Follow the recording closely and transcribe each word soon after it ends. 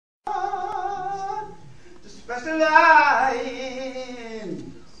specialize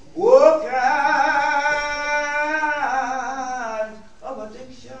in all kinds of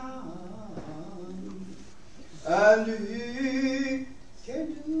addiction, and he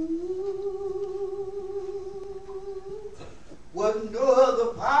can do what no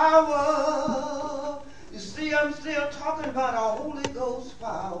other power. You see, I'm still talking about our Holy Ghost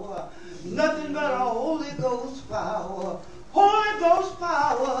power. Nothing but our Holy Ghost power. Holy Ghost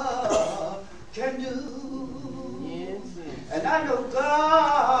power can do. Yes. And I know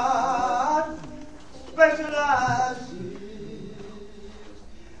God specializes.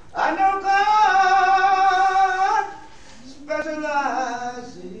 I know God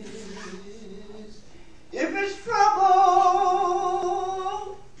specializes. If it's trouble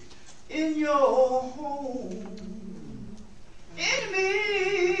in your home,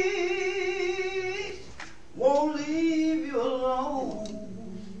 enemies won't leave you alone.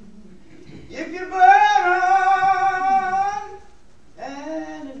 If you're burdened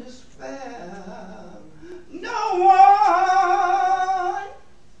and in despair, no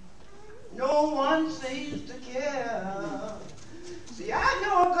one seems to care. See, I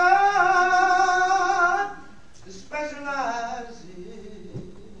know God specializes.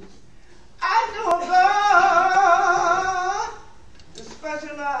 I know God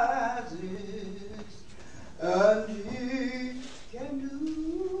specializes, and he can do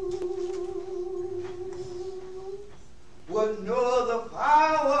what no other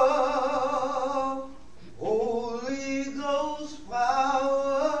power, Holy Ghost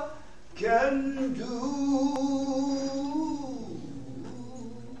power, can do.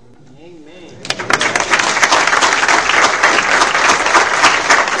 Amen.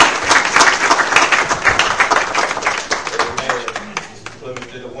 Clement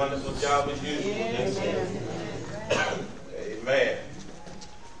did a wonderful job as usual. Amen.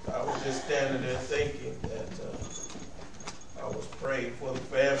 I was just standing there thinking that I was praying for the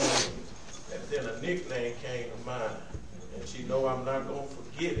family, and then a nickname came to mind. And she know I'm not going to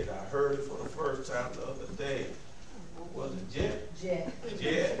forget it. I heard it for the first time the other day. Was it Jet?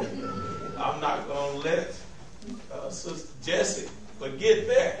 Jet. I'm not going to let Sister Jessie forget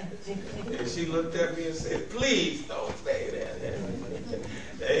that. And she looked at me and said, please don't say that.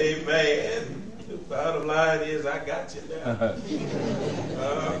 Amen. The bottom line is, I got you now.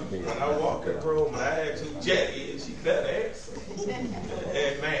 When I walk in the room and I ask who Jet is, she better answer.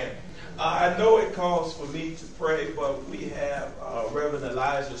 Amen. I know it calls for me to pray, but we have Reverend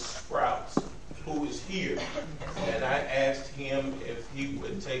Elijah Sprouts, who is here. And I asked him if he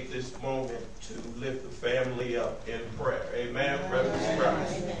would take this moment to lift the family up in prayer. Amen, Reverend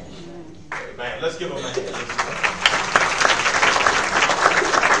Sprouts. Amen. Let's give him a hand.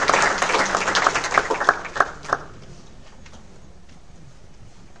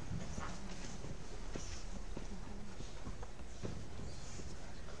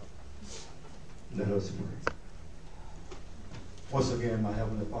 Let us pray. Once again, my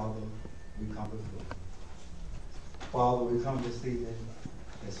Heavenly Father, we come before you. Father, we come this evening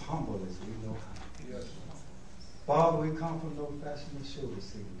as humble as we know how. Yes. Father, we come from no fashion to show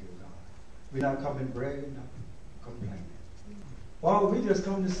this evening, dear God. We're not coming bragging, not complaining. Father, we just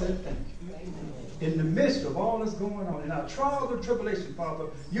come to say thank you. In the midst of all that's going on, in our trials and tribulation, Father,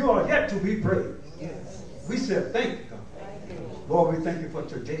 you are yet to be praised. Yes. We said thank you, God. Lord, we thank you for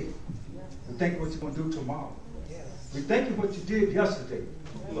today. We thank you for what you're going to do tomorrow. We thank you for what you did yesterday.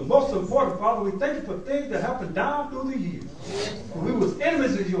 But most important, Father, we thank you for things that happened down through the years. When we was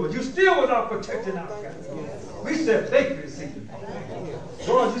enemies of yours, you still was out protecting our family. We said thank you this evening.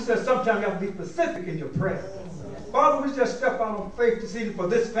 Lord, you said sometimes you have to be specific in your prayer. Father, we just step out on faith this evening for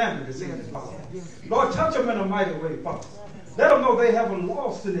this family this evening, Father. Lord, touch them in a mighty way, Father. Let them know they haven't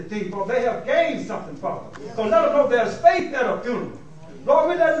lost anything, Father. They have gained something, Father. So let them know there's faith at a funeral. Lord,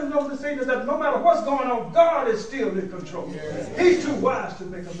 we let you know this evening that no matter what's going on, God is still in control. He's too wise to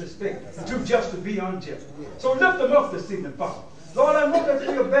make a mistake and too just to be unjust. So lift them up this evening, Father. Lord, I know they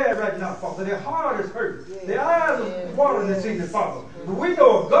feel bad right now, Father. Their heart is hurt. Their eyes are watering this evening, Father. But we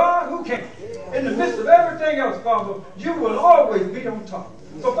know a God who can. In the midst of everything else, Father, you will always be on top.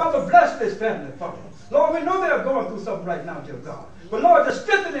 So, Father, bless this family, Father. Lord, we know they're going through something right now, dear God. But Lord, just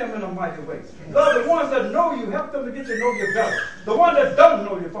strengthen them in a mighty way. Lord, the ones that know you, help them to get to know you better. The ones that don't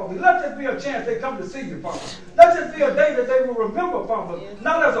know you, Father, let this be a chance they come to see you, Father. Let this be a day that they will remember, Father,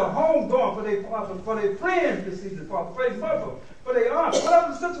 not as a home going for their father, for their friends this evening, Father, for their mother, for their aunt,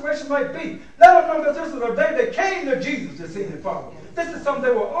 whatever the situation might be. Let them know that this is a day they came to Jesus this evening, Father. This is something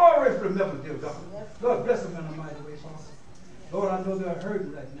they will always remember, dear God. Lord, bless them in a mighty way, Father. Lord, I know they're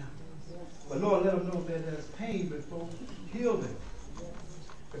hurting right now. But Lord, let them know that there's pain before healing.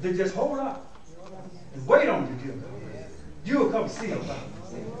 If they just hold up, and wait on you, dear God. You will come see about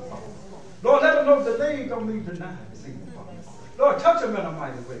it. Lord, let them know that they ain't going to be denied this evening, Father. Lord, touch them in a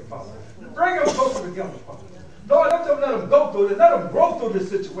mighty way, Father. Bring them closer together, Father. Lord, let them go through it. Let them grow through this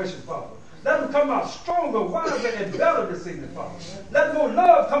situation, Father. Let them come out stronger, wiser, and better this evening, Father. Let more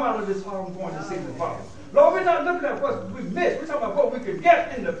love come out of this ongoing this evening, Father. Lord, we're not looking at what we missed. We're talking about what we can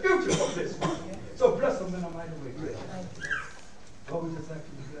get in the future from this, Father. So bless them in a mighty way. Lord, we just ask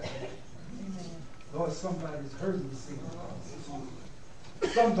you to bless them. Lord, somebody's hurting this evening,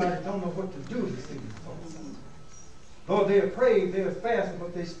 Father. Somebody don't know what to do this evening, Father. Lord, they are praying, they are fasting,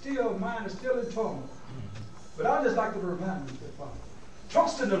 but they still, mind is still in torment. But I'd just like to remind them, Father,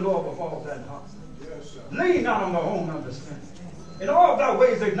 trust in the Lord with all thine heart. Yes, lean not on their own understanding. In all thy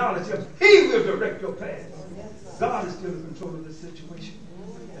ways acknowledge him. He will direct your path. God is still in control of this situation.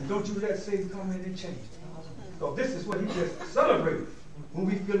 And don't you let Satan come in and change it. So this is what he just celebrated when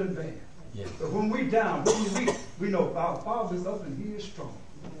we feeling bad. Yes. So when we down, when we weak, we know our Father is up and he is strong.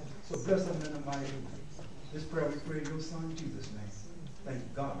 So bless him in the mighty name. This prayer we pray in your son Jesus' name.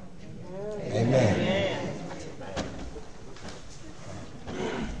 Thank God. Amen. Amen.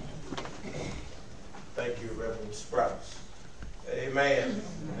 Thank you, Reverend Sprouts. Amen.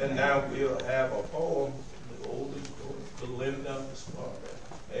 And now we'll have a poem to Linda Sparta.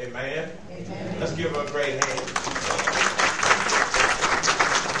 Amen. Amen. Let's give her a great hand.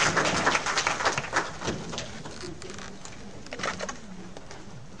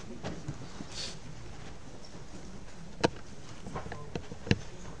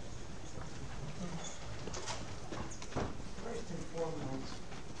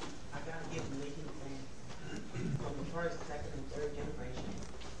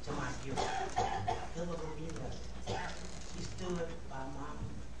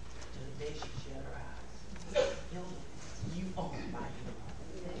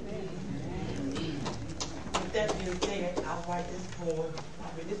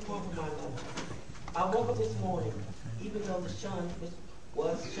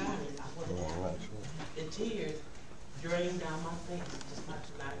 Was shining, I wasn't happy. The tears drained down my face just like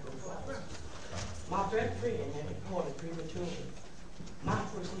tonight goes. My best friend had reported prematurely. My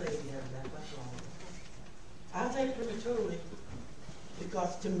first lady had left us alone. I say prematurely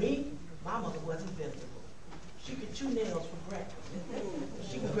because to me, my mother was invincible. She could chew nails for breakfast.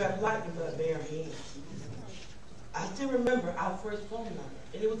 She could grab lightning with her bare hands. I still remember our first phone number,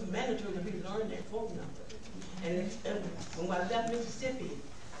 and it was mandatory that we learn that phone number. And when I left Mississippi,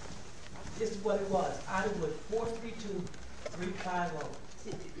 this is what it was. I was 432-350.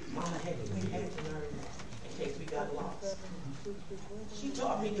 Mama we had to learn that in case we got lost. She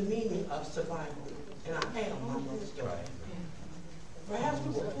taught me the meaning of survival, and I am my mother's story. Perhaps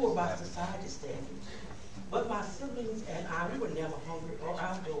we were poor by society standards, but my siblings and I, we were never hungry or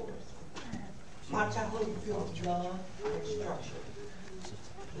outdoors. My childhood was filled with love and structure.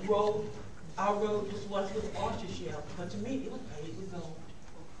 Our road just wasn't with orchard shell, but to me it was paved with gold.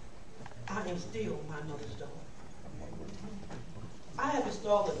 I am still my mother's daughter. I have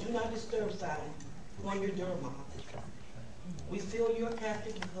installed a do not disturb sign on your door, Mom. We seal your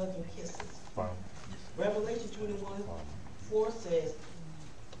captive with hugs and kisses. Revelation 21:4 says,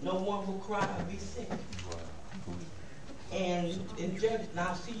 no one will cry or be sick. And in judgment,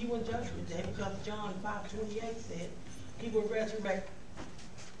 now see you in judgment day, because John 5:28 said he will resurrect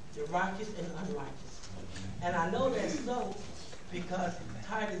the righteous and unrighteous. And I know that's so because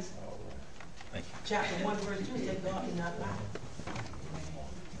Titus chapter 1:2 said God did not lie.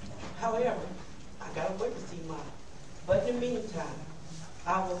 However, I gotta wait to see Mom. But in the meantime,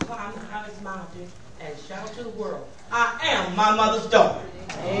 I will climb the highest mountain and shout to the world, I am my mother's daughter.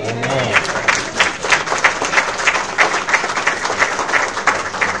 Amen.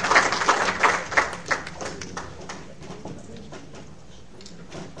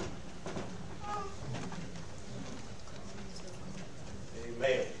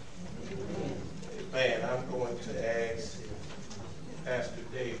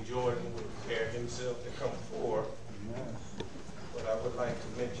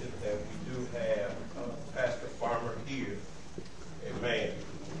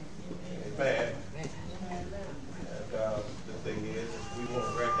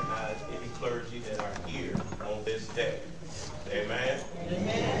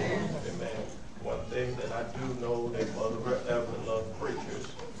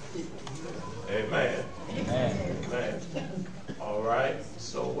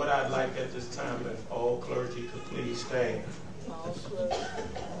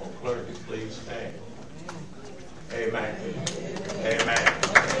 Amen. Amen.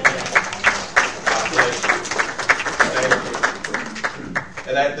 God bless you. Thank you.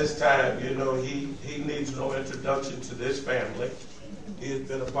 And at this time, you know, he needs no introduction to this family. He has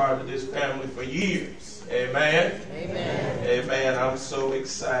been a part of this family for years. Amen? Amen. Amen. I'm so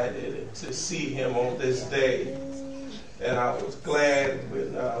excited to see him on this day. And I was glad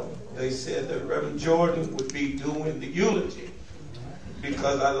when they said that Reverend Jordan would be doing the eulogy,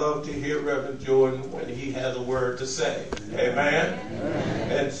 because I love to hear Reverend Jordan when he has a word to say. Amen?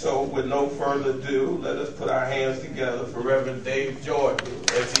 Amen. And so with no further ado, let us put our hands together for Reverend Dave Jordan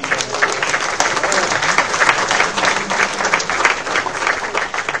as he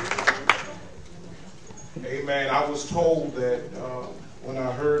Amen. I was told that when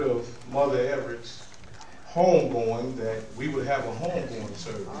I heard of Mother Everett's homegoing, that we would have a homegoing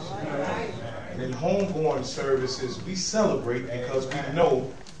service. And in homegoing services, we celebrate because we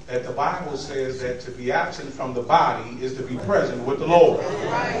know that the Bible says that to be absent from the body is to be present with the Lord.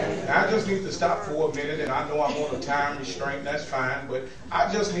 Now, I just need to stop for a minute, and I know I'm on a time restraint, that's fine, but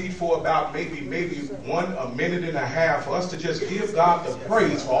I just need for about maybe a minute and a half for us to just give God the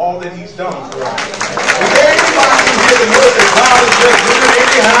praise for all that he's done for us. Is there anybody who here to know that God is just doing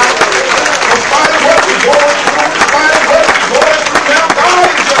anyhow? In spite of what we're going through, in spite of what we're going through now, God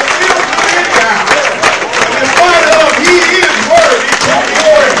is just still doing anyhow. And in spite of, he is worthy to be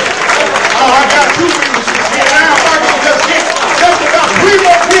praised. Oh, I got 2 witnesses here now. If I can just get just about 3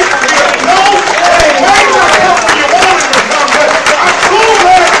 more people here. No, they might not come when you want them to come, but I'm so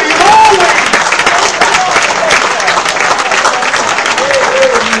glad that he's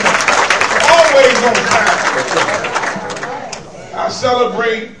always on time. I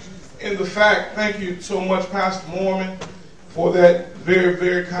celebrate in the fact, thank you so much, Pastor Mormon, for that very,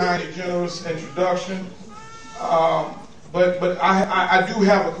 very kind and generous introduction. But I do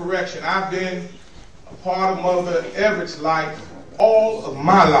have a correction. I've been a part of Mother Everett's life all of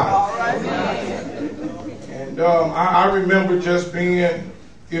my life. And I remember just being,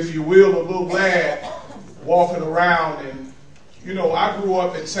 if you will, a little lad walking around. And, you know, I grew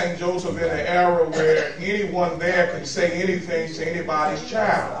up in St. Joseph in an era where anyone there can say anything to anybody's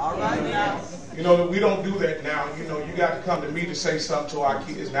child. You know, we don't do that now. You know, you got to come to me to say something to our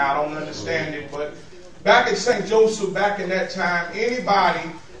kids. Now, I don't understand it, but back at St. Joseph, back in that time,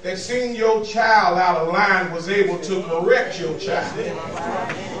 anybody that seen your child out of line was able to correct your child.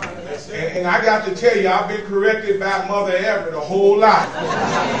 And I got to tell you, I've been corrected by Mother Everett a whole lot.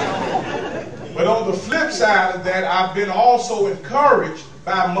 But on the flip side of that, I've been also encouraged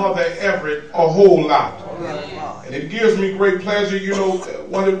by Mother Everett a whole lot. And it gives me great pleasure. You know,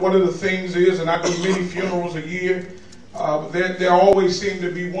 one of the things is, and I do many funerals a year, there always seem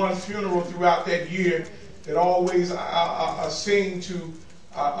to be one funeral throughout that year that always seem to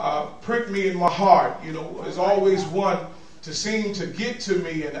prick me in my heart. You know, there's always one to seem to get to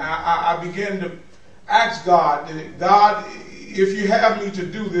me, and I begin to ask God, God, if you have me to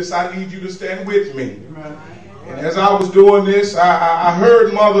do this, I need you to stand with me. And as I was doing this, I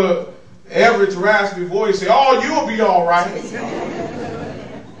heard Mother Everett's raspy voice say, "Oh, you'll be all right."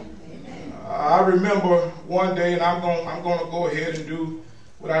 I remember one day, and I'm going to go ahead and do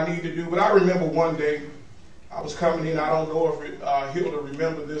what I need to do, but I remember one day I was coming in. I don't know if Hilda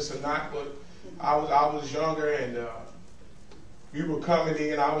remember this or not, but I was younger, and we were coming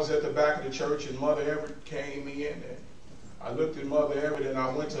in. I was at the back of the church, and Mother Everett came in, and I looked at Mother Everett, and I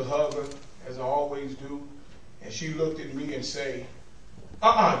went to hug her, as I always do, and she looked at me and said,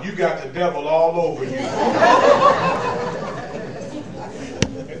 you got the devil all over you.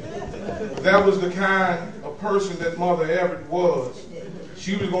 That was the kind of person that Mother Everett was.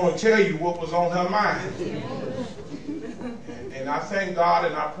 She was going to tell you what was on her mind. And I thank God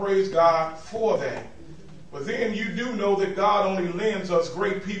and I praise God for that. But then you do know that God only lends us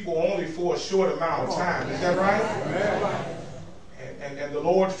great people only for a short amount of time. Is that right? And the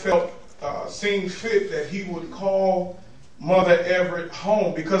Lord felt seemed fit that he would call Mother Everett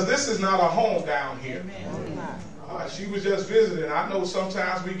home, because this is not a home down here. She was just visiting. I know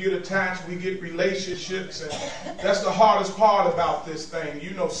sometimes we get attached, we get relationships, and that's the hardest part about this thing.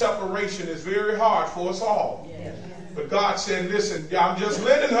 You know, separation is very hard for us all. But God said, listen, I'm just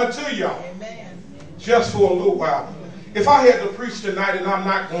lending her to y'all just for a little while. If I had to preach tonight, and I'm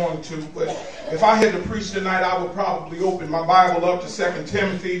not going to, but if I had to preach tonight, I would probably open my Bible up to 2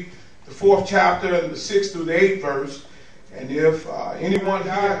 Timothy, the 4th chapter, and the 6th through the 8th verse. And if anyone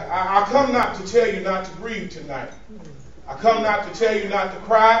here, I come not to tell you not to grieve tonight. I come not to tell you not to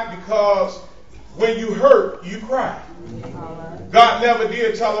cry, because when you hurt, you cry. God never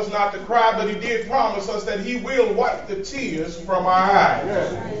did tell us not to cry, but he did promise us that he will wipe the tears from our eyes.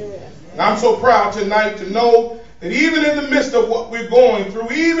 And I'm so proud tonight to know that even in the midst of what we're going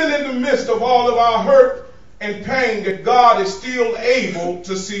through, even in the midst of all of our hurt and pain that God is still able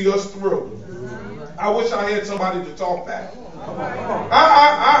to see us through. I wish I had somebody to talk back.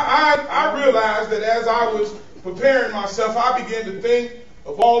 I realized that as I was preparing myself, I began to think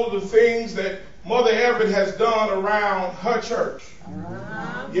of all of the things that Mother Everett has done around her church.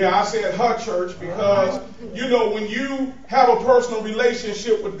 Yeah, I said her church because, you know, when you have a personal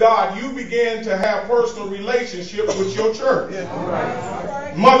relationship with God, you begin to have personal relationship with your church.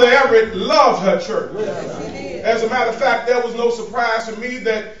 Mother Everett loved her church. As a matter of fact, there was no surprise to me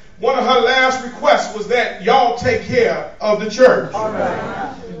that one of her last requests was that y'all take care of the church.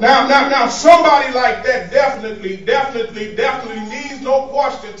 Now, somebody like that definitely needs no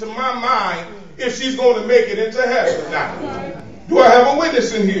question to my mind if she's going to make it into heaven. Now, do I have a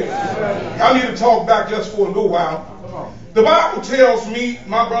witness in here? I need to talk back just for a little while. The Bible tells me,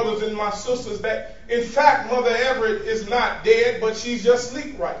 my brothers and my sisters, that in fact Mother Everett is not dead, but she's just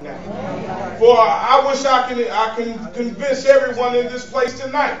asleep right now. For I wish I can convince everyone in this place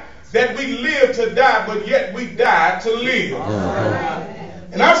tonight that we live to die, but yet we die to live.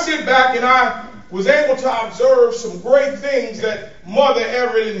 And I sit back and I was able to observe some great things that Mother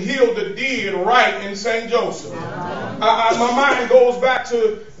Everett and Hilda did right in St. Joseph. My mind goes back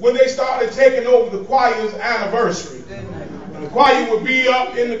to when they started taking over the choir's anniversary. And the choir would be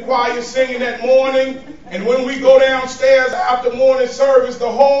up in the choir singing that morning, and when we go downstairs after morning service,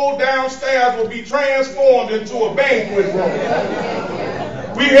 the whole downstairs would be transformed into a banquet room.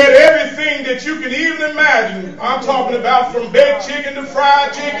 We had everything that you can even imagine. I'm talking about from baked chicken to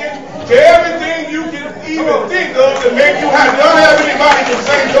fried chicken to everything you can even think of to make you happy. Don't have anybody from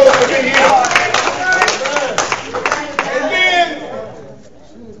St. Joseph in here.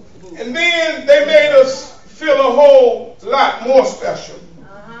 And then they made us feel a whole lot more special.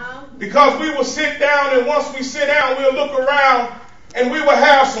 Because we will sit down, and once we sit down, we'll look around and we will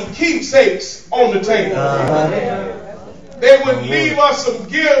have some keepsakes on the table. They would leave us some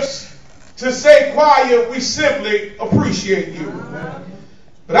gifts to say, choir, we simply appreciate you.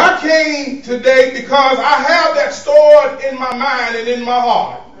 But I came today because I have that stored in my mind and in my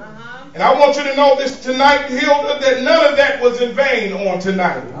heart. And I want you to know this tonight, Hilda, that none of that was in vain on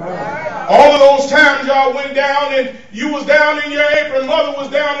tonight. All of those times y'all went down and you was down in your apron, Mother was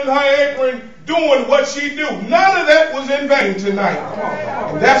down in her apron doing what she do. None of that was in vain tonight.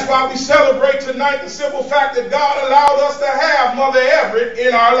 And that's why we celebrate tonight the simple fact that God allowed us to have Mother Everett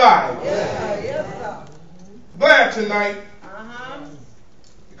in our lives. Glad tonight.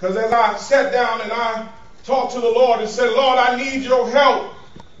 Because as I sat down and I talked to the Lord and said, Lord, I need your help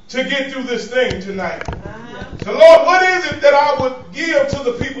to get through this thing tonight. So Lord, what is it that I would give to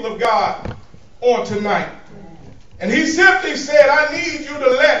the people of God on tonight? And he simply said, I need you to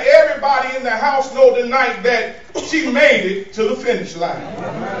let everybody in the house know tonight that she made it to the finish line.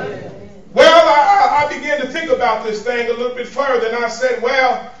 Well, I began to think about this thing a little bit further, and I said,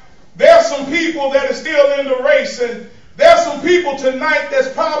 well, there's some people that are still in the race, and there's some people tonight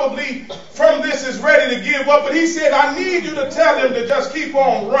that's probably from this is ready to give up. But he said, I need you to tell them to just keep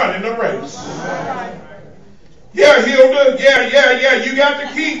on running the race. Yeah, Hilda, yeah. You got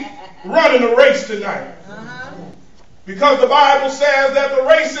to keep running the race tonight. Because the Bible says that the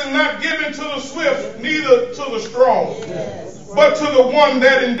race is not given to the swift, neither to the strong, but to the one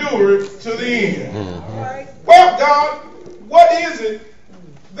that endureth to the end. Well, God, what is it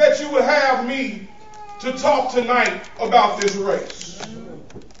that you would have me to talk tonight about this race?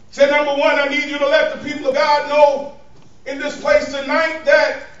 Say, number one, I need you to let the people of God know in this place tonight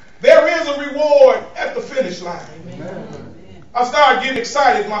that there is a reward at the finish line. I started getting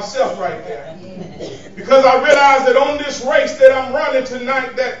excited myself right there. Because I realized that on this race that I'm running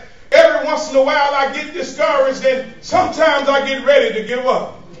tonight, that every once in a while I get discouraged and sometimes I get ready to give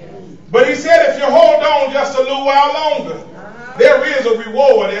up. But he said if you hold on just a little while longer, there is a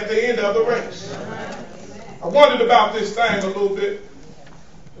reward at the end of the race. I wondered about this thing a little bit.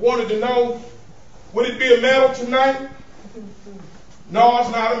 Wanted to know, would it be a medal tonight? No,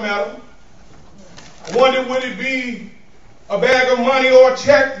 it's not a medal. I wondered, would it be a bag of money or a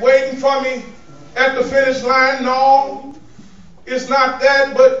check waiting for me at the finish line? No, it's not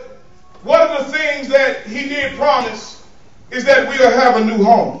that. But one of the things that he did promise is that we'll have a new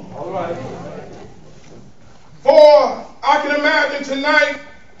home. All right. For I can imagine tonight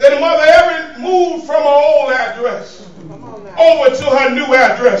that Mother Everett moved from her old address over to her new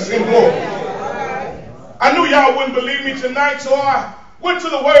address in glory. I knew y'all wouldn't believe me tonight, so I went to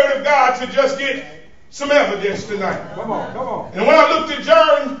the Word of God to just get some evidence tonight. Come on. And when I looked at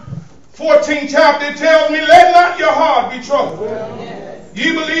John 14 chapter, it tells me, let not your heart be troubled.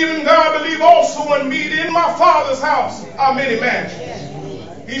 Ye believe in God, believe also in me. In my Father's house are many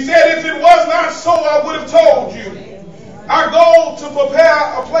mansions. He said, if it was not so, I would have told you. I go to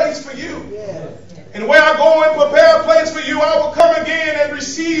prepare a place for you. And where I go and prepare a place for you, I will come again and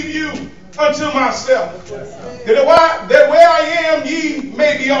receive you unto myself. That where I am, ye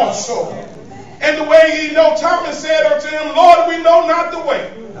may be also. And the way ye know, Thomas said unto him, Lord, we know not the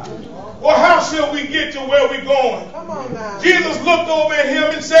way. Well, how shall we get to where we're going? Jesus looked over at him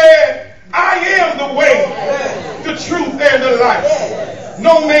and said, I am the way, the truth, and the life.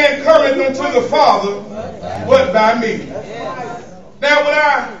 No man cometh unto the Father but by me. Now, when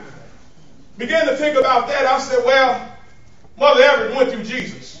I began to think about that, I said, well, Mother Everett went through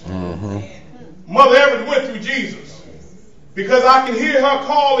Jesus. Mother Everett went through Jesus. Because I can hear her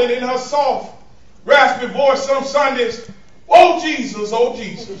calling in her soft, raspy voice some Sundays, oh Jesus, oh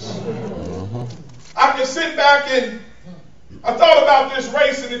Jesus. I can sit back and I thought about this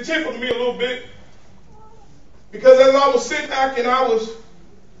race and it tickled me a little bit. Because as I was sitting back and I was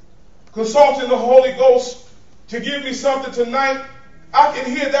consulting the Holy Ghost to give me something tonight, I can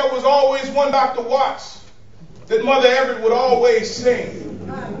hear there was always one Dr. Watts that Mother Everett would always sing.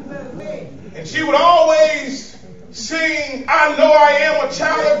 And she would always sing, I know I am a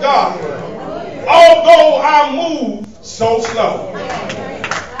child of God, although I move so slow.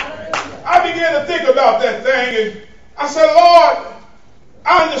 I began to think about that thing and I said, Lord,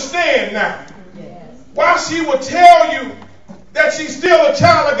 I understand now why she would tell you that she's still a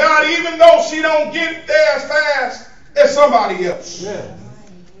child of God even though she don't get there as fast as somebody else.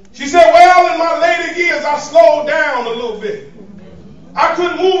 She said, well, in my later years, I slowed down a little bit. I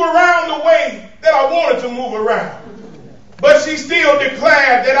couldn't move around the way that I wanted to move around. But she still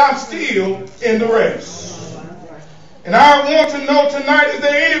declared that I'm still in the race. And I want to know tonight, is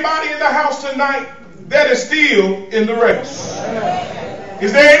there anybody in the house tonight that is still in the race?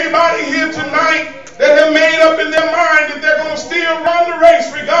 Is there anybody here tonight that have made up in their mind that they're going to still run the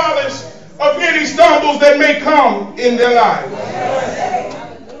race regardless of any stumbles that may come in their life?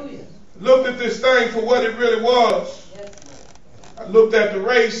 Looked at this thing for what it really was. I looked at the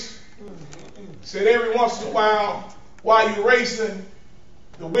race, said every once in a while you're racing,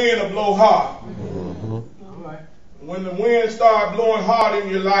 the wind will blow hard. When the wind starts blowing hard in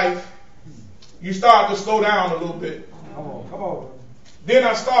your life, you start to slow down a little bit. Come on. Then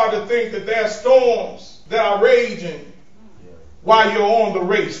I started to think that there are storms that are raging while you're on the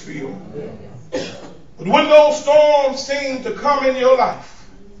race field. But when those storms seem to come in your life,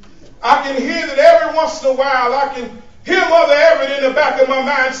 I can hear that every once in a while, I can hear Mother Everett in the back of my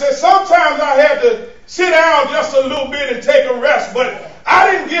mind say, sometimes I had to sit down just a little bit and take a rest, but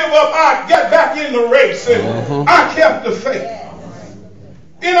I didn't give up. I got back in the race and I kept the faith.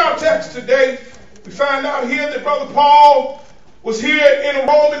 In our text today, we find out here that Brother Paul was here in a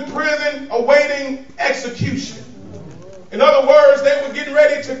Roman prison awaiting execution. In other words, they were getting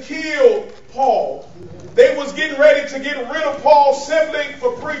ready to kill Paul. They was getting ready to get rid of Paul simply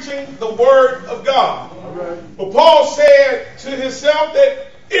for preaching the word of God. But Paul said to himself that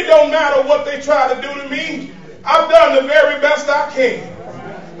it don't matter what they try to do to me. I've done the very best I can.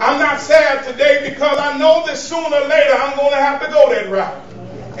 I'm not sad today because I know that sooner or later I'm going to have to go that route.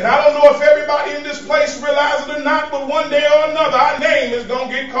 And I don't know if everybody in this place realizes it or not, but one day or another our name is going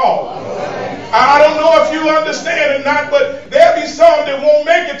to get called. I don't know if you understand or not, but there'll be some that won't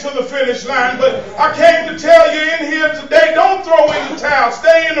make it to the finish line. But I came to tell you in here today, don't throw in the towel.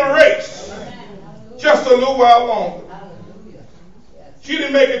 Stay in the race just a little while longer. She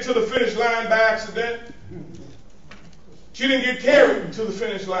didn't make it to the finish line by accident. She didn't get carried to the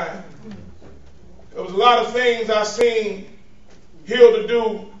finish line. There was a lot of things I seen Hilda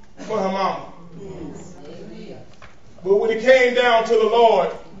do for her mama. But when it came down to the Lord,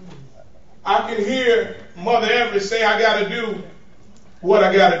 I can hear Mother Everett say, I got to do what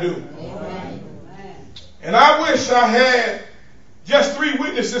I got to do. And I wish I had just 3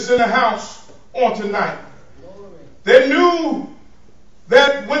 witnesses in the house on tonight that knew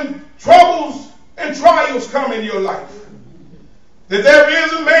that when troubles and trials come in your life, that there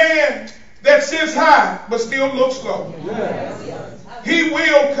is a man that sits high but still looks low. He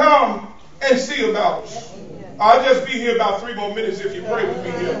will come and see about us. I'll just be here about 3 more minutes if you pray with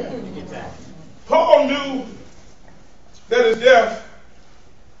me here. Paul knew that his death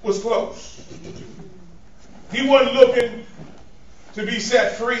was close. He wasn't looking to be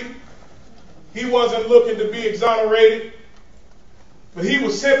set free. He wasn't looking to be exonerated. But he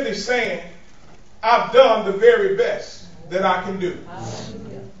was simply saying, I've done the very best that I can do.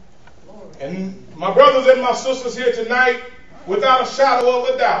 And my brothers and my sisters here tonight, without a shadow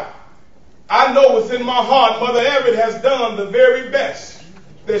of a doubt, I know within my heart Mother Everett has done the very best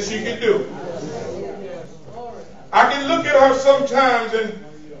that she could do. I can look at her sometimes and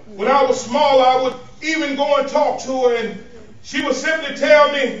When I was small, I would even go and talk to her, and she would simply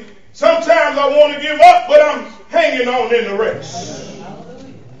tell me, sometimes I want to give up, but I'm hanging on in the race.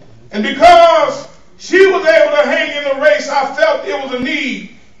 And because she was able to hang in the race, I felt there was a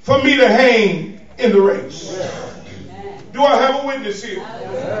need for me to hang in the race. Do I have a witness here?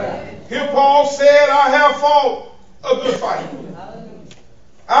 Here Paul said, I have fought a good fight.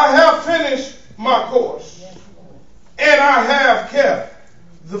 I have finished my course. And I have kept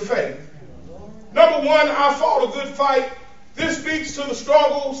the faith. Number one, I fought a good fight. This speaks to the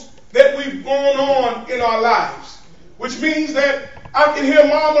struggles that we've gone on in our lives. Which means that I can hear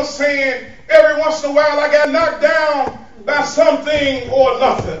mama saying, every once in a while I got knocked down by something or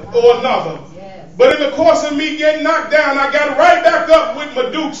nothing or another. But in the course of me getting knocked down, I got right back up with my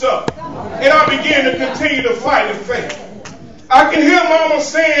dukes up. And I began to continue to fight in faith. I can hear mama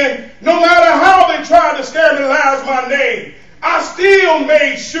saying, no matter how they tried to scandalize my name, I still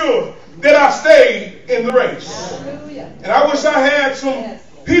made sure that I stayed in the race. And I wish I had some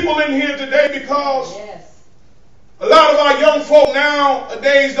people in here today, because a lot of our young folk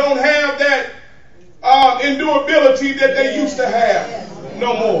nowadays don't have that endurability that they used to have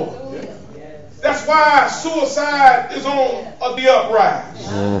no more. That's why suicide is on the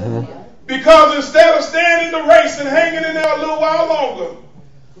uprise. Because instead of standing the race and hanging in there a little while longer,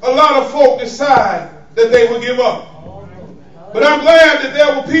 a lot of folk decide that they will give up. But I'm glad that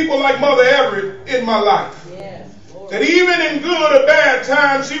there were people like Mother Everett in my life. That even in good or bad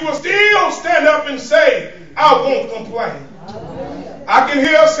times, she will still stand up and say, I won't complain. I can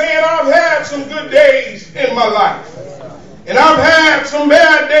hear her saying, I've had some good days in my life. And I've had some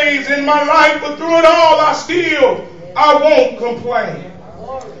bad days in my life, but through it all, I won't complain.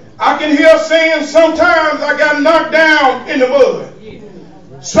 I can hear saying, sometimes I got knocked down in the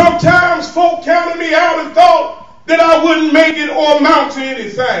mud. Sometimes folk counted me out and thought that I wouldn't make it or amount to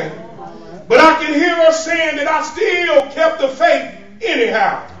anything. But I can hear her saying that I still kept the faith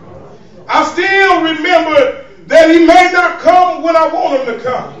anyhow. I still remember that he may not come when I want him to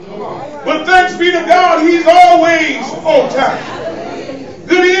come. But thanks be to God, he's always on time.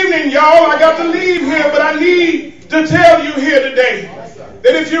 Good evening, y'all. I got to leave here, but I need to tell you here today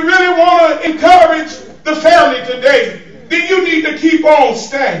that if you really want to encourage the family today, then you need to keep on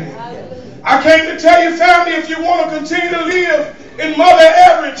standing. I came to tell you, family, if you want to continue to live in Mother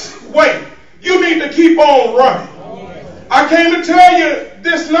Everett's way, you need to keep on running. I came to tell you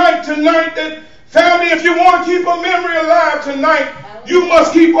tonight, that family, if you want to keep a memory alive tonight, you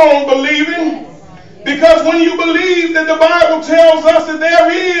must keep on believing. Because when you believe, that the Bible tells us that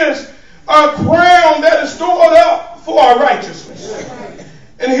there is a crown that is stored up for our righteousness.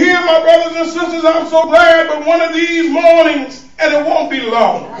 And here, my brothers and sisters, I'm so glad, but one of these mornings, and it won't be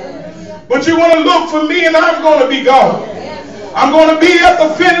long, but you want to look for me, and I'm going to be gone. I'm going to be at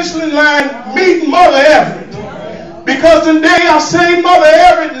the finish line meeting Mother Everett. Because today I say, Mother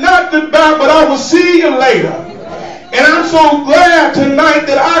Everett, not goodbye, but I will see you later. And I'm so glad tonight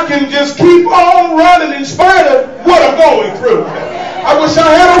that I can just keep on running in spite of what I'm going through. I wish I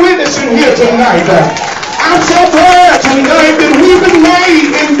had a witness in here tonight. I'm so glad tonight that we've been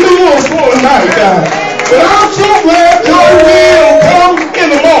made endure for a night. But I'm so glad God will come in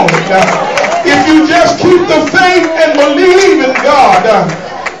the morning. If you just keep the faith and believe in God,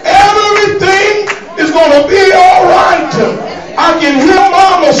 everything is going to be all right. I can hear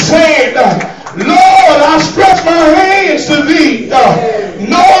Mama saying, Lord, I stretch my hands to thee.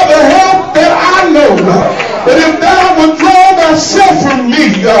 No other help that I know. But if thou withdraw thyself from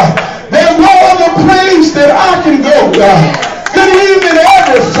me, there's no other place that I can go. Good evening,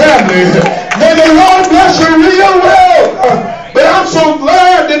 every family. May the Lord bless you real well. But I'm so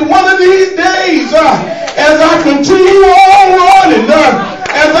glad that one of these days, as I continue on running,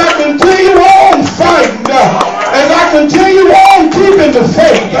 as I continue on fighting, as I continue on keeping the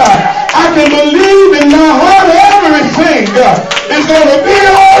faith, I can believe in my heart everything is going to be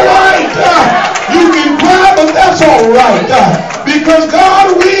all right. You can cry, but that's all right. Because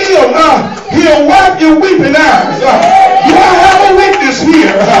God will, he'll wipe your weeping eyes. Do I have a witness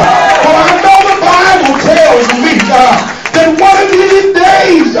here? For I know the Bible tells me that one of these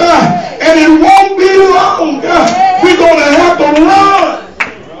days, and it won't be long, we're going to have to run.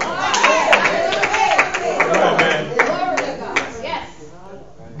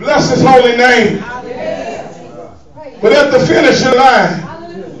 Bless his holy name. But at the finishing line,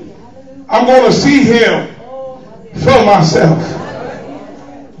 I'm going to see him for myself.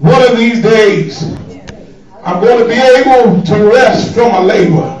 One of these days, I'm going to be able to rest from my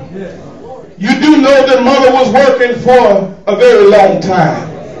labor. You do know that Mother was working for a very long time.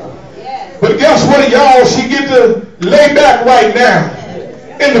 But guess what, y'all? She get to lay back right now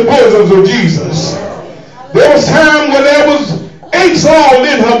in the bosoms of Jesus. There was time when there was aches all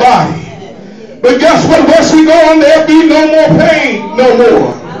in her body. But guess what? Where she's going, there'll be no more pain, no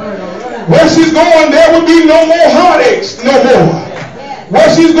more. Where she's going, there will be no more heartaches, no more. Where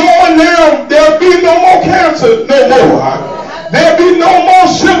she's going now, there'll be no more cancer, no more. There'll be no more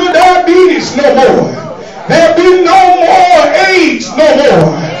sugar diabetes, no more. There'll be no more AIDS, no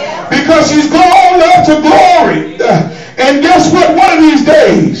more. Because she's gone up to glory. And guess what? One of these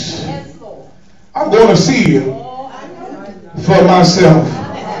days, I'm going to see you for myself.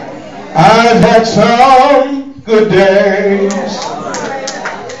 I've had some good days.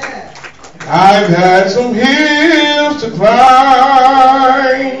 I've had some hills to climb.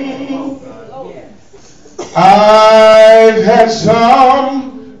 I've had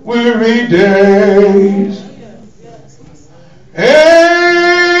some weary days. And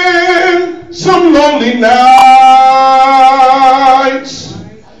some lonely nights.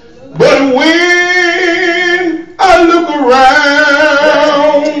 But when I look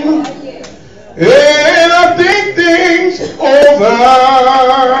around and I think things over,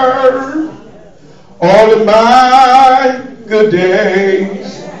 all of my good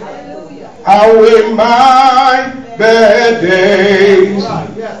days outweigh my bad days.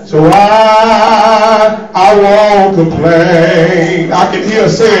 So I won't complain. I can hear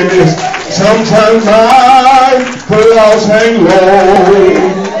saying this. Sometimes my clouds hang low.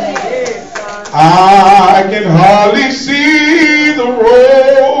 I can hardly see the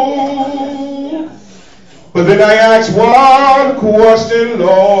road. But then I ask one question,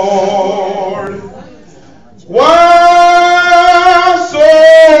 Lord. Why so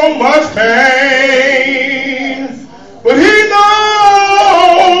much pain? But He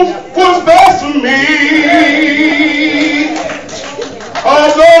knows what's best for me.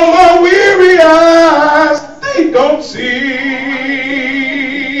 Although my weary eyes, they don't see.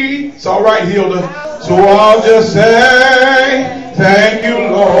 It's all right, Hilda. So I'll just say, thank you,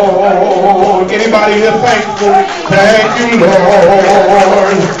 Lord. Anybody here thankful? Thank you,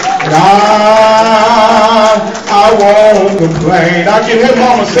 Lord. And I won't complain. I can hear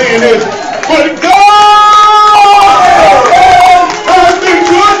Mama saying this, but God has been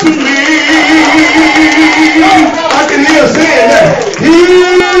good to me. I can hear her saying that.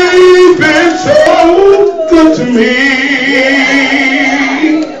 He's been so good to me.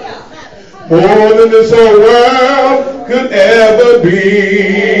 More than this whole world could ever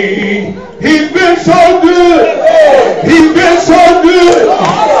be. He's been so good. He's been so good.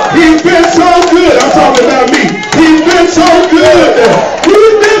 He's been so good. I'm talking about me. He's been so good.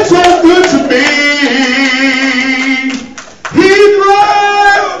 He's been so good to me. He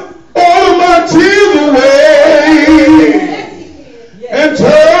dried all of my tears away and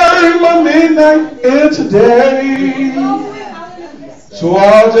turned my midnight into day. So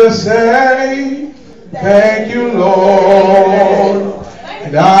I'll just say, thank you, Lord.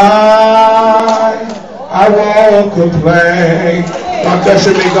 And I won't complain. God bless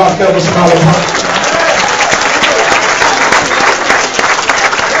you, may God never smile upon you.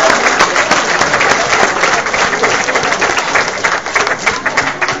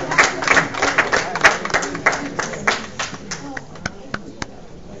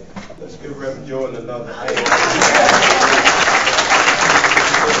 Let's give Reverend Jordan another hand.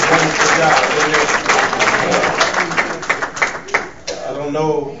 I don't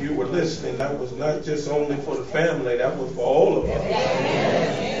know if you were listening. That was not just only for the family. That was for all of us.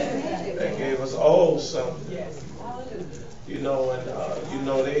 That gave us all something. You know, and you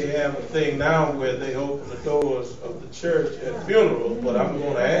know they have a thing now where they open the doors of the church at funerals. But I'm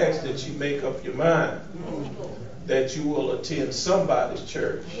going to ask that you make up your mind that you will attend somebody's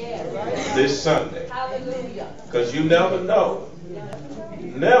church this Sunday. Because you never know.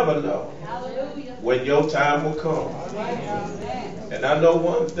 You never know when your time will come. And I know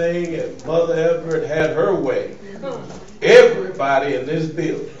one thing, if Mother Everett had her way, everybody in this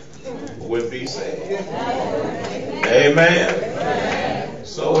building would be saved. Amen.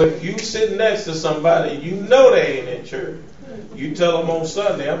 So if you sit next to somebody, you know they ain't in church, you tell them on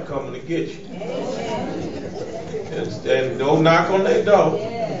Sunday, I'm coming to get you. And don't knock on their door.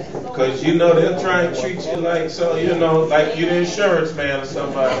 Because you know they'll try and treat you like so, you know, like you're the insurance man or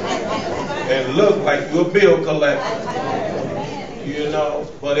somebody. And look like you're a bill collector. You know.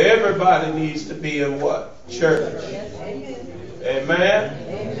 But everybody needs to be in what? Church. Amen?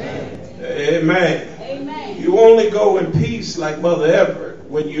 Amen. You only go in peace like Mother Everett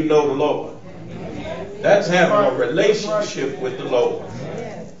when you know the Lord. That's having a relationship with the Lord.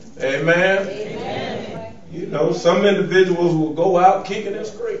 Amen? You know, some individuals will go out kicking and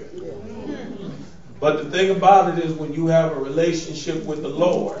screaming. But the thing about it is when you have a relationship with the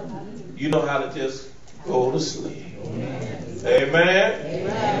Lord, you know how to just go to sleep. Amen.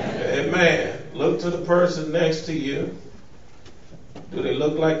 Amen. Amen. Look to the person next to you. Do they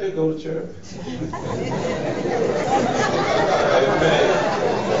look like they go to church? Amen.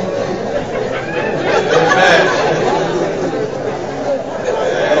 Amen.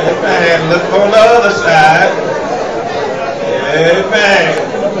 Amen. Look on the other side. Amen.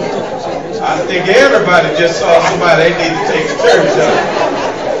 I think everybody just saw somebody they need to take to church.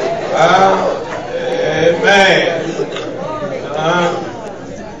 Amen.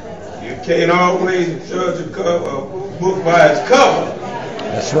 You can't always judge a book by its cover.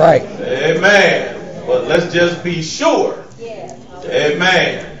 That's right. Amen. But let's just be sure.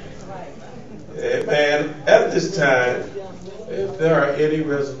 Amen. Amen. At this time, if there are any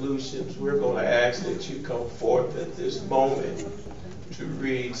resolutions, we're going to ask that you come forth at this moment to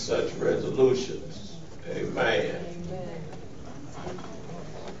read such resolutions. Amen.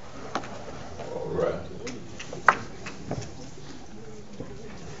 All right.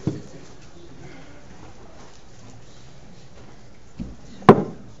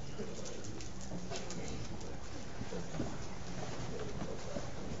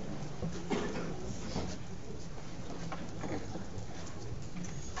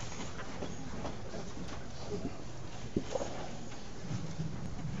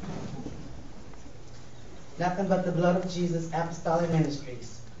 Nothing but the blood of Jesus, Apostolic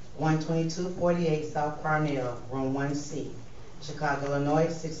Ministries, 12248 South Parnell, Room 1C, Chicago, Illinois,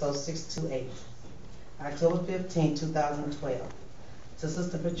 60628. October 15, 2012. To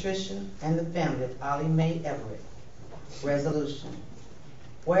Sister Patricia and the family of Ollie Mae Everett. Resolution.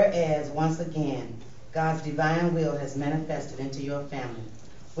 Whereas, once again, God's divine will has manifested into your family,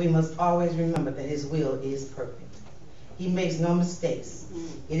 we must always remember that His will is perfect. He makes no mistakes.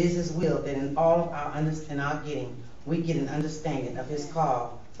 It is His will that in all of our getting, we get an understanding of His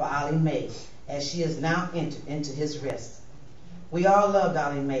call for Ollie Mae as she has now entered into His rest. We all loved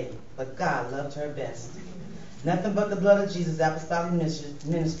Ollie Mae, but God loved her best. Nothing but the blood of Jesus Apostolic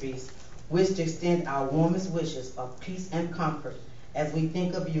Ministries wish to extend our warmest wishes of peace and comfort as we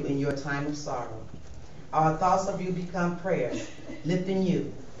think of you in your time of sorrow. Our thoughts of you become prayers, lifting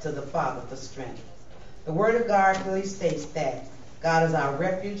you to the Father for strength. The Word of God clearly states that God is our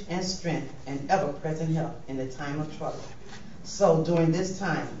refuge and strength and ever-present help in the time of trouble. So during this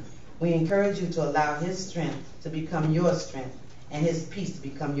time, we encourage you to allow His strength to become your strength and His peace to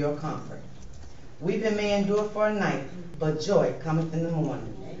become your comfort. Weeping may endure for a night, but joy cometh in the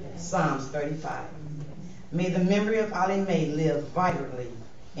morning. Psalms 35. May the memory of Ollie Mae live vibrantly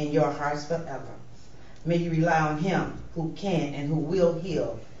in your hearts forever. May you rely on Him who can and who will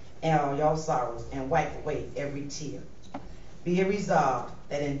heal all your sorrows and wipe away every tear. Be it resolved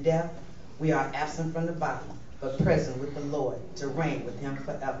that in death we are absent from the body, but present with the Lord to reign with Him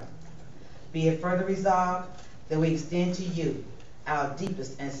forever. Be it further resolved that we extend to you our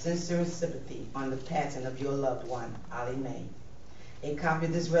deepest and sincerest sympathy on the passing of your loved one, Ollie Mae. A copy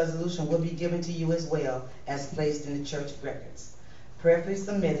of this resolution will be given to you as well as placed in the church records. Prayerfully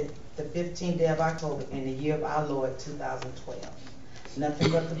submitted the 15th day of October in the year of our Lord 2012.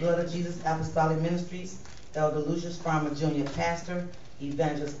 Nothing but the blood of Jesus Apostolic Ministries, Elder Lucius Farmer Jr. Pastor,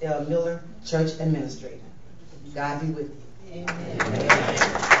 Evangelist L. Miller, Church Administrator. God be with you. Amen.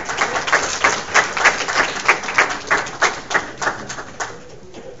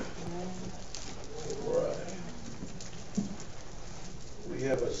 Right. We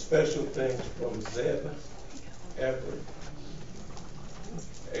have a special thanks from Zeb Everett.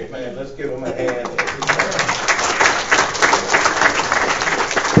 Amen. Let's give him a hand.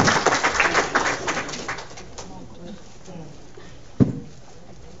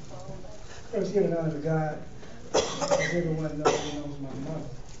 First, giving honor to God, as everyone knows my mother.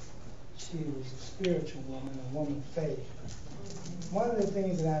 She was a spiritual woman, a woman of faith. One of the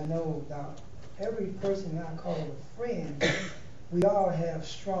things that I know about every person that I call a friend, we all have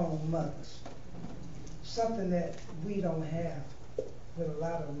strong mothers. Something that we don't have with a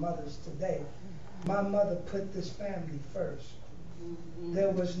lot of mothers today. My mother put this family first.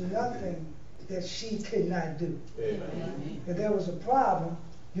 There was nothing that she could not do. Amen. If there was a problem,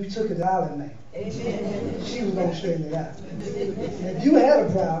 you took it to Ollie Mae. Amen. She was going to straighten it out. And if you had a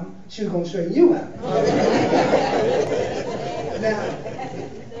problem, she was going to straighten you out. Now,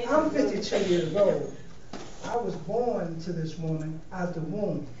 I'm 52 years old. I was born to this woman out the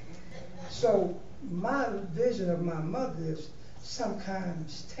womb. So my vision of my mother is some kind of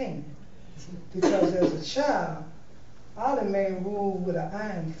tainted. Because as a child, Ollie Mae ruled with an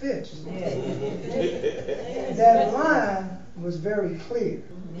iron fist. That line was very clear.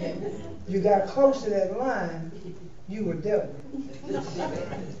 You got close to that line, you were dealt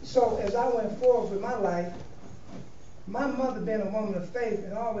with. So as I went forward with my life, my mother being a woman of faith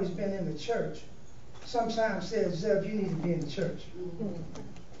and always been in the church, sometimes said, Zev, you need to be in the church.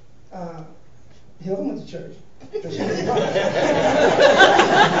 Hilda went to church. But she didn't come.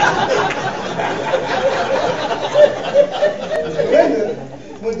 Linda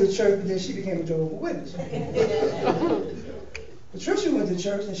went to church, but then she became a Jehovah's Witness. Patricia went to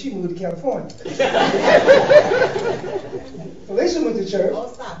church and she moved to California. Felicia went to church. Oh,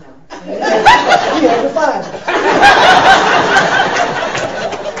 stop now. He had to find her.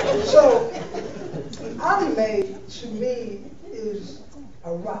 So, Ollie Mae, to me, is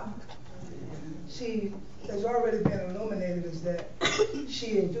a rock. She has already been illuminated as that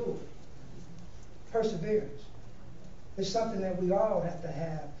she endured. Perseverance. It's something that we all have to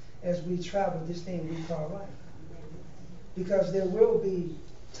have as we travel this thing we call life. Because there will be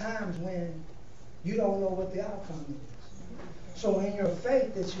times when you don't know what the outcome is. So in your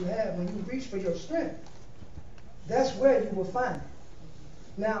faith that you have, when you reach for your strength, that's where you will find it.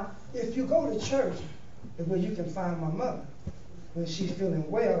 Now, if you go to church, is where you can find my mother when she's feeling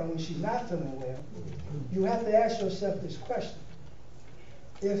well and when she's not feeling well. You have to ask yourself this question.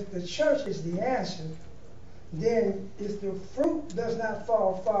 If the church is the answer, then if the fruit does not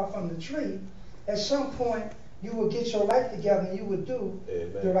fall far from the tree, at some point you will get your life together and you will do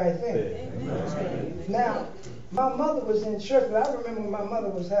the right thing. Amen. Now, my mother was in church, but I remember when my mother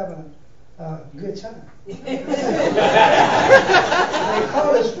was having a good time. They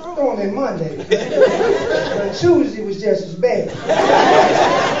call it Stormy Monday, but Tuesday was just as bad.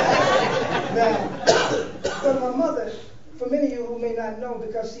 Now, but my mother, for many of you who may not know,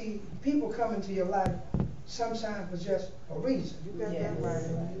 because see, people come into your life sometimes for just a reason. You got that right.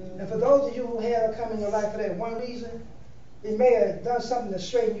 And for those of you who had her come in your life for that one reason, it may have done something to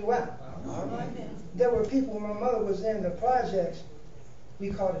straighten you out. All right. There were people when my mother was in the projects,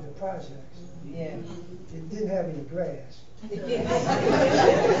 we called it the projects. Yeah. It didn't have any grass.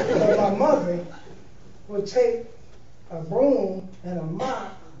 So my mother would take a broom and a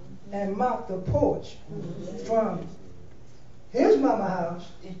mop and mop the porch from his mama's house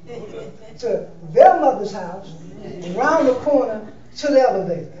to their mother's house, around the corner to the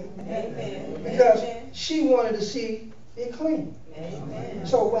elevator. Amen. Because she wanted to see it clean. Amen.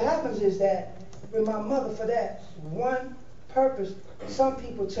 So what happens is that with my mother, for that one purpose, some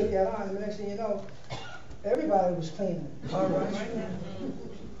people took that on, and the next thing you know, everybody was cleaning. All right.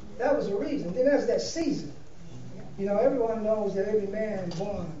 That was the reason. Then there's that season. You know, everyone knows that every man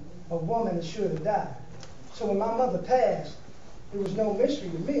born a woman is sure to die. So when my mother passed, it was no mystery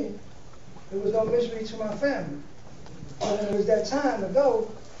to me. It was no mystery to my family. But when it was that time to go,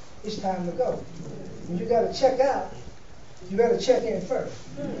 it's time to go. When you got to check out, you got to check in first.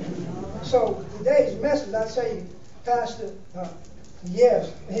 So today's message, I tell you, Pastor,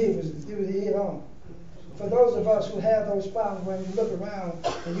 yes, he was hit on. For those of us who have those problems, when you look around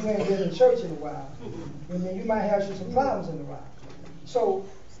and you ain't been in church in a while, and then you might have some problems in a while. So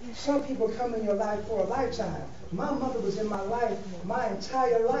some people come in your life for a lifetime. My mother was in my life my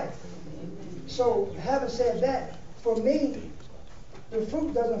entire life. So having said that, for me, the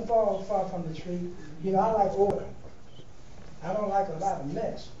fruit doesn't fall far from the tree. You know, I like order. I don't like a lot of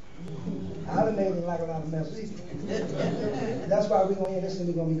mess. I didn't like a lot of mess either. That's why we're going to hear this and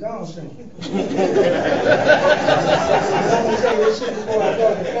we're going to be gone soon. I'm going to tell you this before I go.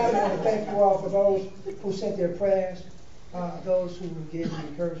 I want to thank you all for those who sent their prayers, those who gave me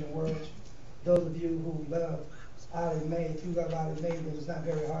encouraging words, those of you who love Ollie Mae. If you love Ollie Mae, then it's not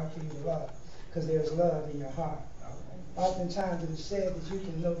very hard for you to love, because there's love in your heart. Oftentimes it is said that you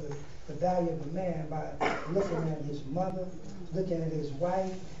can know the value of a man by looking at his mother, looking at his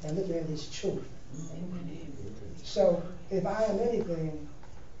wife, and looking at his children. So if I am anything,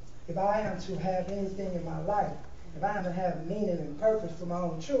 if I am to have anything in my life, if I am to have meaning and purpose for my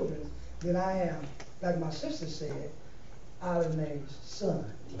own children, then I am, like my sister said, Ollie Mae's son.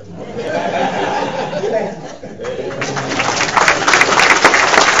 Thank you.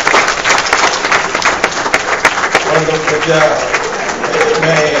 Wonderful job.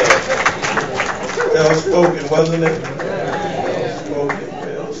 Amen. Well spoken, wasn't it?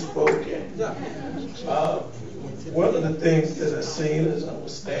 Well spoken. One of the things that I've seen is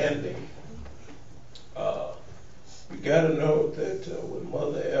understanding. You got to know that when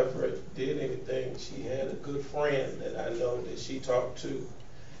Mother Everett did anything, she had a good friend that I know that she talked to.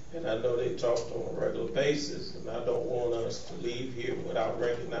 And I know they talked on a regular basis. And I don't want us to leave here without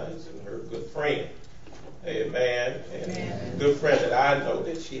recognizing her good friend. Amen. And good friend that I know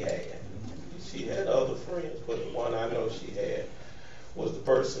that she had. She had other friends, but the one I know she had was the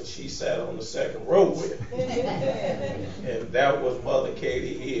person she sat on the second row with. And that was Mother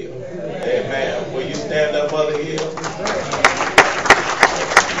Katie Hill. Amen. Will you stand up, Mother Hill?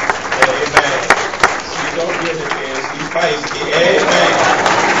 Amen. She don't get it there. She's feisty. Amen.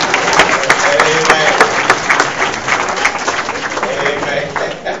 Amen.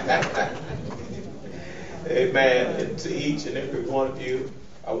 Amen. And to each and every one of you,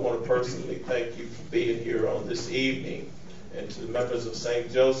 I want to personally thank you for being here on this evening. And to the members of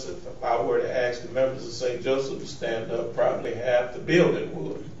St. Joseph, if I were to ask the members of St. Joseph to stand up, probably half the building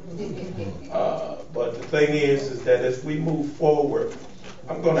would. But the thing is that as we move forward,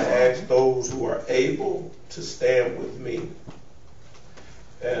 I'm going to ask those who are able to stand with me.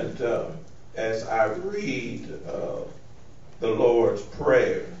 And as I read the Lord's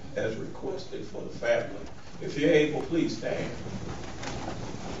Prayer as requested for the family. If you're able, please stand.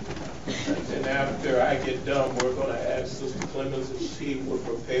 And after I get done, we're going to ask Sister Clemens if she will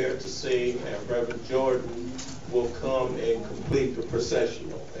prepare to sing, and Reverend Jordan will come and complete the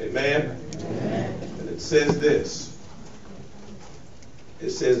processional. Amen? Amen. And it says this.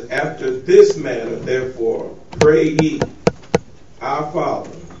 It says, after this manner, therefore, pray ye, our Father,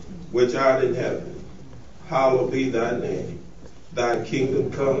 which art in heaven, hallowed be thy name. Thy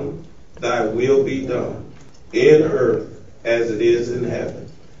kingdom come, thy will be done, in earth as it is in heaven.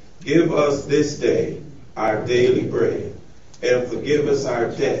 Give us this day our daily bread, and forgive us our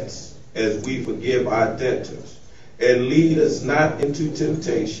debts as we forgive our debtors. And lead us not into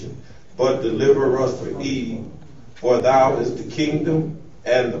temptation, but deliver us from evil. For thou is the kingdom,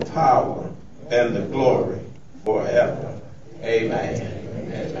 and the power, and the glory forever. Amen.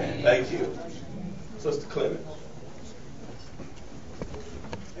 Amen. Thank you. Sister Clemens.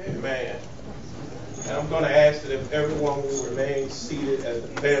 Amen. And I'm going to ask that if everyone will remain seated as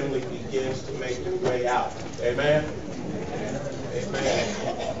the family begins to make their way out. Amen? Amen.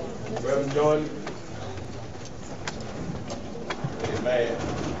 Reverend Jordan? Amen.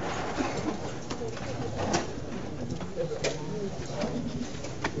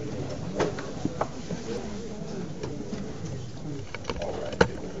 All right.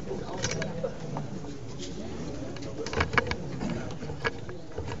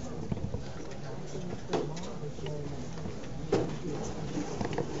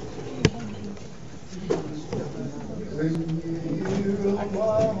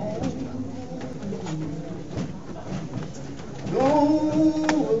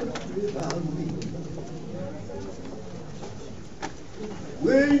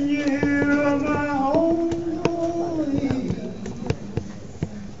 When you hear of my home,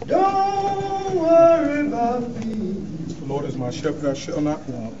 don't worry about me. The Lord is my shepherd, I shall not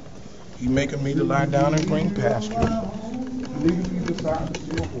want. He maketh me to lie down in green pastures. Leadeth me beside the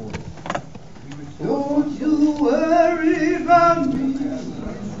still waters. Don't you worry about me.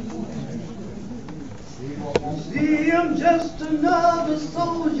 See, I'm just another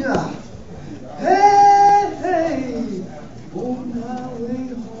soldier. Hey, hey, on my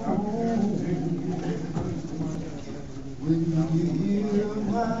way home. When you hear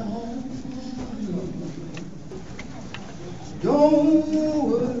my home, don't